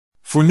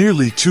For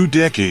nearly 2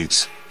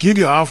 decades,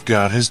 Giga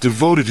Uguru has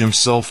devoted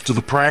himself to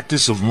the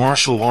practice of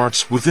martial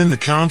arts within the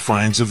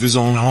confines of his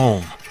own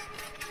home.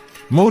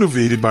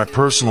 Motivated by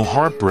personal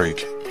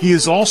heartbreak, he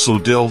has also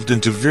delved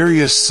into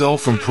various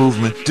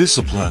self-improvement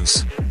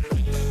disciplines.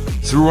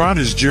 Throughout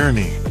his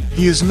journey,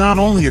 he has not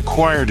only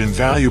acquired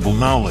invaluable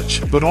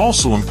knowledge, but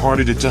also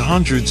imparted it to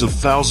hundreds of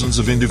thousands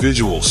of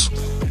individuals.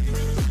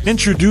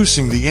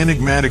 Introducing the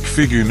enigmatic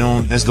figure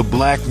known as the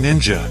Black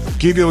Ninja,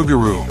 Giga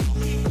Uguru.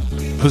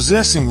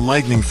 Possessing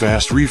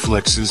lightning-fast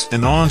reflexes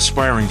and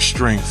awe-inspiring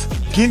strength,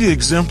 Giga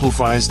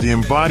exemplifies the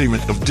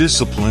embodiment of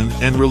discipline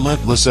and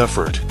relentless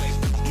effort.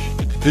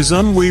 His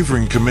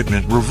unwavering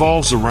commitment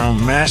revolves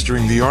around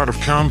mastering the art of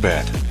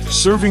combat,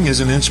 serving as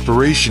an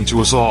inspiration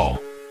to us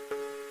all.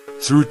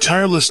 Through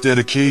tireless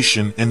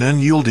dedication and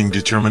unyielding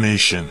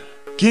determination,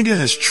 Giga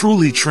has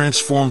truly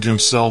transformed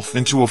himself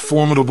into a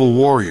formidable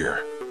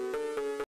warrior.